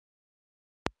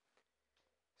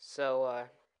So,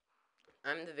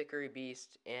 I'm the Vickery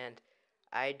Beast, and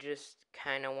I just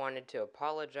kind of wanted to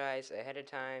apologize ahead of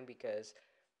time because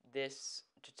this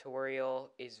tutorial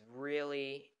is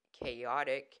really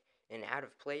chaotic and out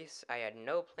of place. I had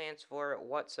no plans for it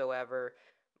whatsoever,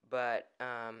 but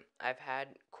I've had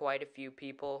quite a few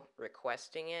people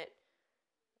requesting it.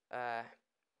 Uh,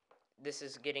 this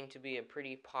is getting to be a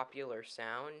pretty popular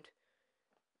sound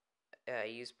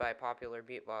used by popular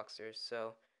beatboxers,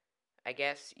 so I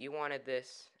guess you wanted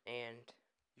this, and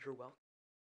you're welcome.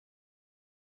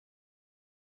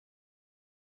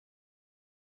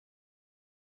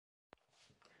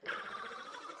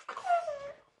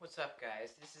 What's up,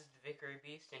 guys? This is the Vickery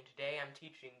Beast, and today I'm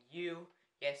teaching you,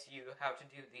 yes you, how to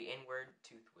do the inward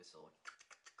tooth whistle.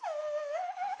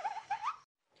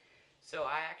 So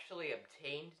I actually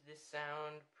obtained this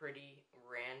sound pretty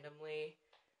randomly.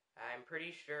 I'm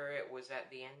pretty sure it was at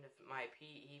the end of my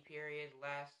PE period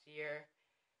last year.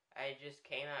 I just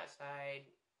came outside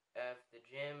of the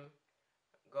gym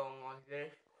going like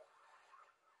this.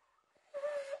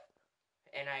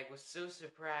 And I was so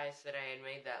surprised that I had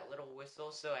made that little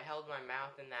whistle, so I held my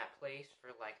mouth in that place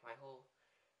for like my whole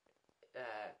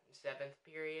 7th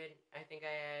period. I think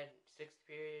I had 6th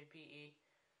period PE.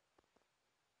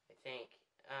 I think.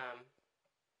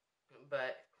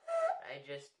 But I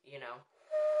just,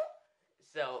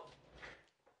 so,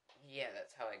 yeah,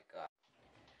 that's how I got.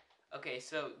 Okay,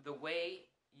 so the way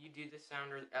you do the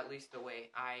sound, or at least the way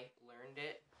I learned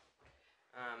it,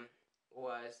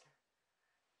 was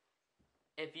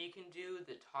if you can do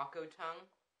the taco tongue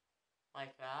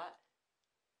like that,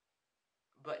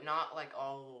 but not like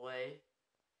all the way,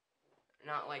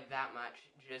 not like that much,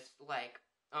 just like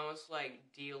almost like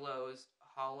D-Lo's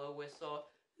hollow whistle,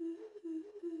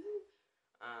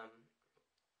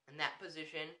 in that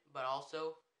position, but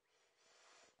also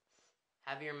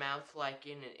have your mouth like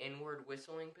in an inward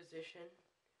whistling position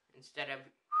instead of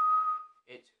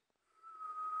it's,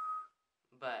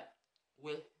 but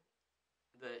with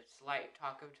the slight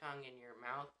taco tongue in your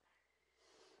mouth,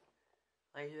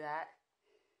 like that.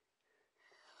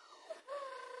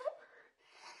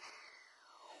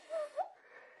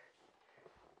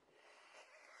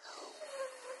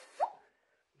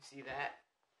 See that?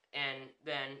 And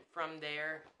then from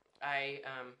there, I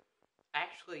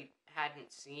actually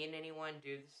hadn't seen anyone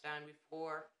do the sound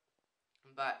before,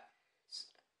 but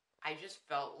I just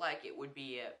felt like it would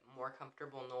be a more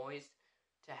comfortable noise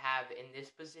to have in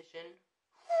this position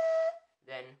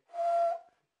than,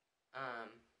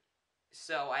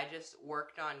 so I just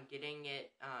worked on getting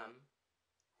it,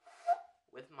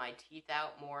 with my teeth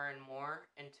out more and more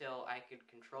until I could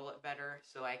control it better,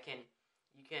 so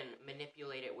you can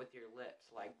manipulate it with your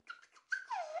lips, like,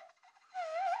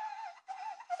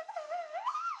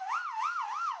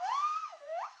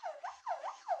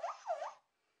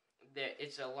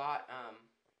 it's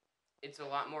a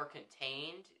lot more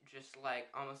contained, just like,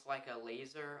 almost like a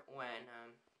laser when,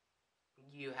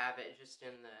 you have it just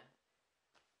in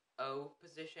the O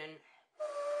position.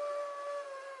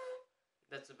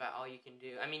 That's about all you can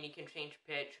do. I mean, you can change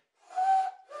pitch.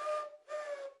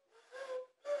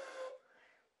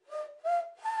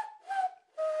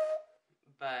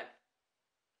 But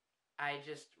I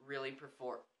just really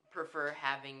prefer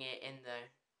having it in the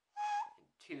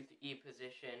tooth E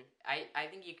position. I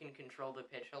think you can control the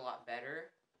pitch a lot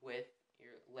better with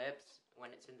your lips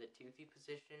when it's in the toothy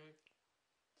position.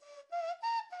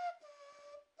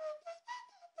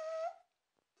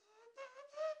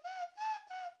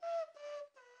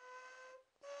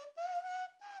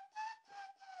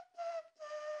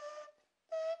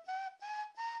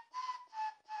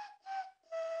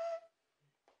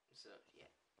 So, yeah.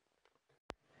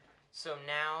 So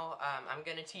now, I'm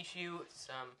going to teach you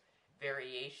some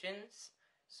variations,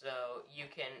 so you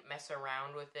can mess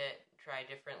around with it, try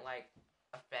different, like,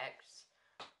 effects.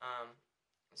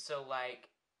 So, like,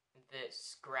 the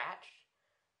scratch,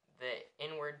 the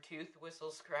inward tooth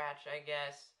whistle scratch, I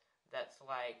guess, that's,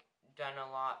 like, done a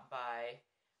lot by,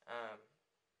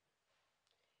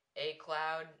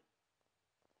 A-Cloud.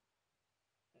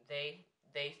 They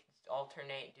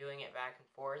alternate doing it back and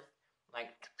forth, like,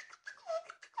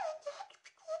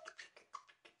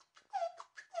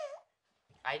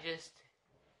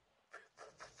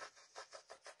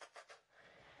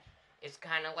 it's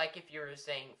kind of like if you were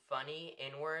saying funny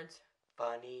inwards.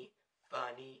 Funny,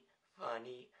 funny,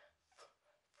 funny.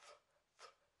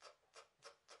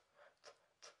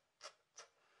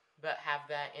 But have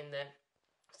that in the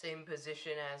same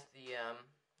position as the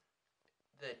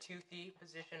toothy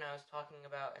position I was talking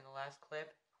about in the last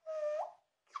clip.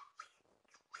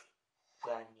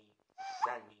 Funny,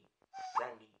 funny,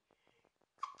 funny.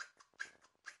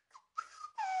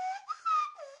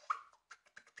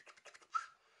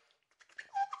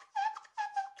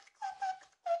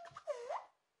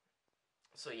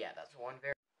 So yeah, that's one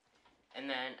variation. And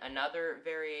then another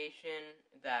variation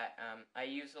that I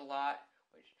use a lot,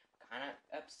 which kind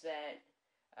of upset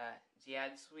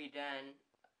Ziad Sweden,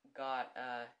 got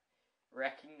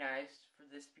recognized for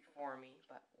this before me,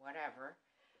 but whatever,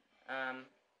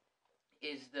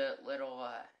 is the little,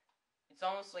 it's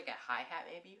almost like a hi-hat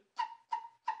maybe.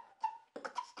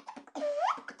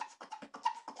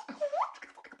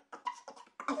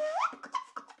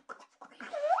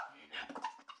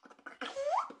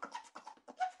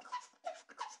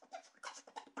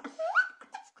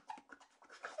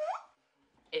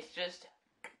 It's just,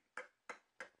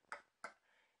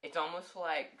 it's almost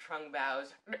like Trung Bao's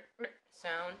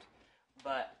sound,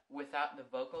 but without the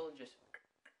vocal,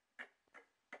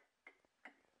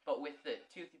 but with the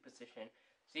toothy position.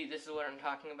 See, this is what I'm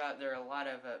talking about. There are a lot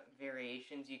of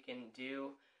variations you can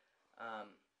do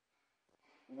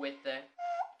with the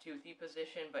toothy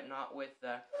position, but not with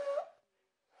the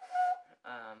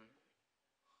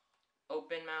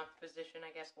open mouth position,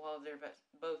 I guess. Well, they're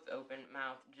both open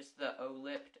mouth, just the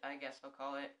O-lipped, I guess I'll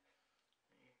call it.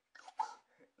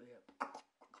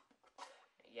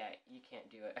 Yeah, you can't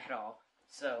do it at all.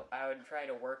 So I would try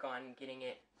to work on getting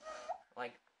it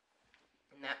like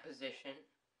in that position,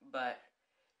 but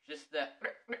just the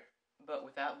but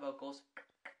without vocals,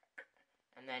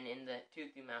 and then in the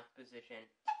toothy mouth position.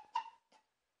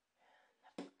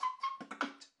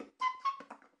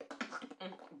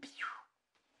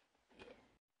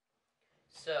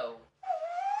 So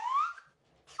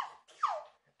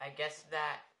I guess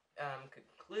that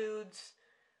concludes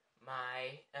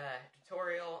my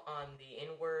tutorial on the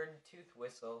inward tooth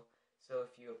whistle. So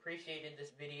if you appreciated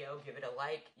this video, give it a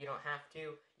like. You don't have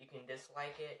to. You can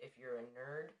dislike it if you're a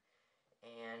nerd.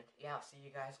 And yeah, I'll see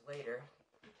you guys later.